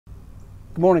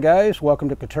Good morning, guys. Welcome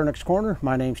to Coturnix Corner.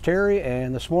 My name's Terry,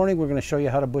 and this morning we're going to show you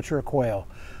how to butcher a quail.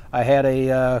 I had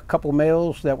a couple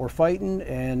males that were fighting,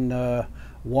 and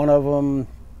one of them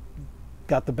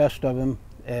got the best of him,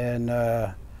 and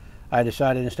I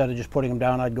decided instead of just putting him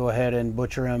down, I'd go ahead and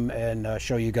butcher him and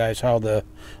show you guys how the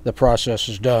process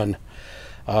is done.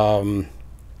 In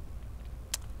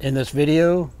this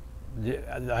video,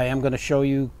 I am going to show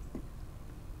you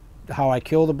how I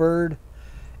kill the bird.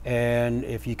 And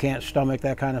if you can't stomach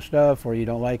that kind of stuff, or you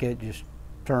don't like it, just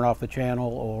turn off the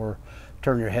channel or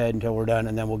turn your head until we're done,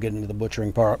 and then we'll get into the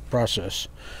butchering process.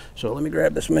 So let me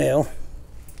grab this male.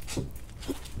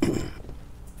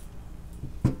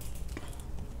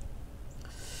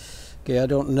 Okay, I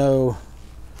don't know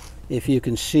if you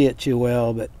can see it too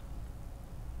well, but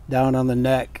down on the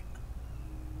neck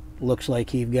looks like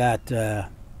he got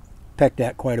pecked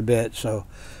at quite a bit, so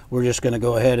we're just going to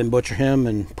go ahead and butcher him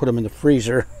and put him in the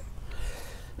freezer.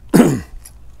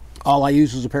 All I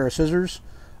use is a pair of scissors.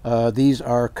 These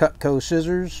are Cutco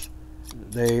scissors.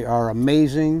 They are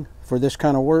amazing for this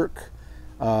kind of work.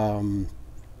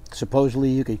 Supposedly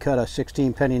you could cut a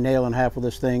 16-penny nail in half with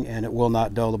this thing and it will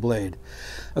not dull the blade.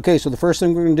 Okay, so the first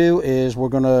thing we're going to do is we're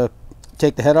going to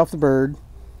take the head off the bird,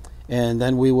 and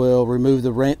then we will remove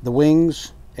the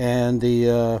wings and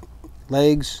the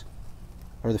legs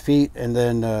or the feet, and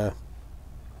then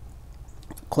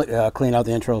clean out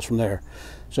the entrails from there.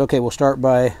 So okay, we'll start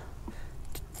by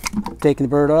taking the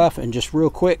bird off, and just real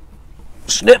quick,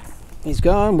 snip, he's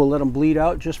gone. We'll let him bleed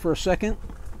out just for a second,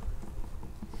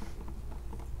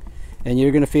 and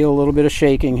you're going to feel a little bit of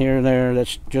shaking here and there.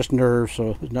 That's just nerves,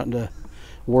 so there's nothing to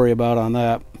worry about on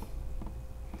that.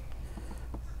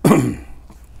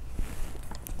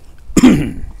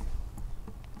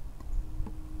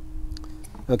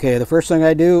 Okay, the first thing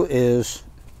I do is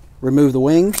remove the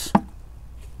wings.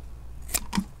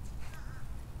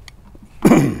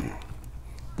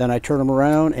 Then I turn them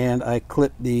around and I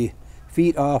clip the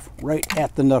feet off right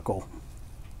at the knuckle,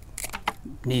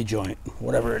 knee joint,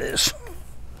 whatever it is.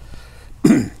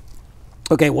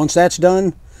 Okay, once that's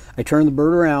done, I turn the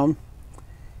bird around,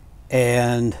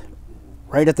 and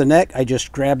right at the neck I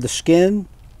just grab the skin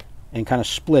and kind of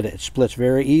split it. It splits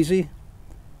very easy,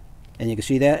 and you can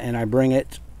see that, and I bring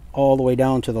it all the way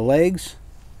down to the legs.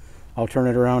 I'll turn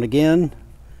it around again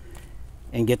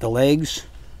and get the legs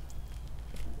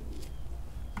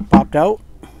popped out.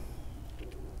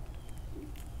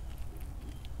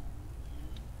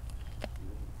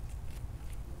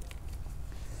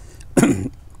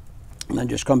 And then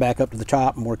just come back up to the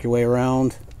top and work your way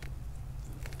around.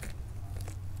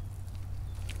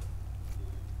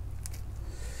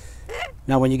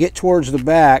 Now when you get towards the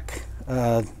back,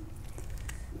 the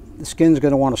skin's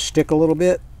going to want to stick a little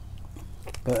bit,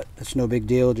 but it's no big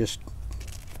deal. Just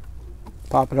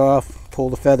pop it off, pull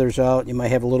the feathers out. You might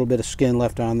have a little bit of skin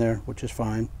left on there, which is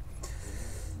fine.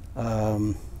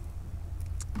 Then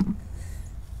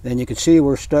you can see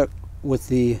we're stuck with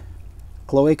the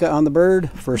cloaca on the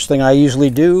bird. First thing I usually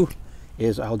do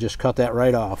is I'll just cut that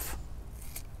right off.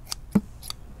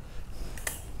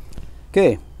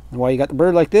 Okay, and while you got the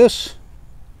bird like this,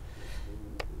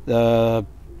 the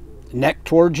neck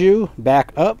towards you,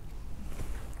 back up,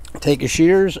 take your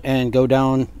shears and go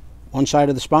down one side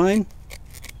of the spine,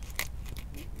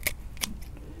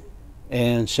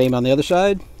 and same on the other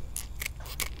side.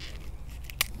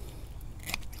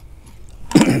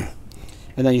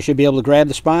 And then you should be able to grab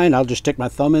the spine. I'll just stick my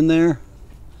thumb in there,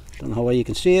 don't know how well you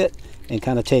can see it, and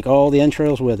kind of take all the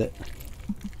entrails with it.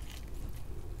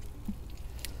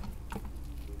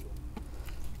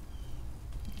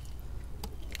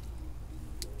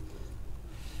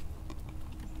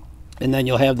 And then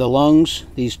you'll have the lungs,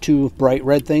 these two bright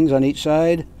red things on each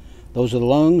side. Those are the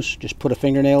lungs. Just put a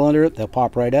fingernail under it, they'll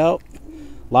pop right out.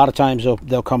 A lot of times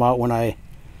they'll come out when I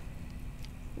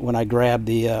grab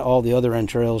the all the other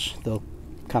entrails. They'll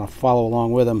kind of follow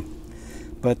along with them.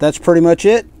 But that's pretty much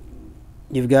it.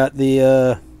 You've got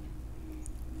the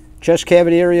chest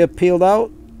cavity area peeled out.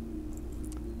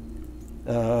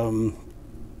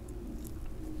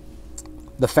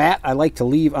 The fat I like to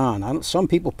leave on. Some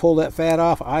people pull that fat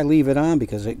off. I leave it on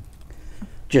because it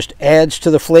just adds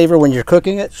to the flavor when you're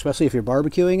cooking it, especially if you're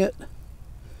barbecuing it.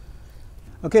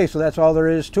 Okay, so that's all there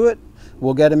is to it.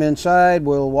 We'll get him inside,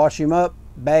 we'll wash him up,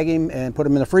 bag him, and put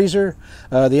him in the freezer.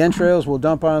 The entrails we'll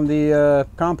dump on the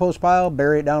compost pile,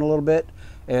 bury it down a little bit,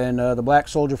 and the black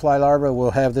soldier fly larva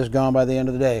will have this gone by the end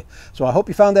of the day. So I hope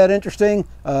you found that interesting.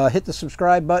 Hit the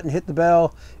subscribe button, hit the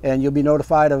bell, and you'll be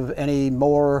notified of any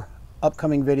more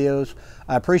upcoming videos.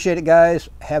 I appreciate it, guys.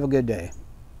 Have a good day.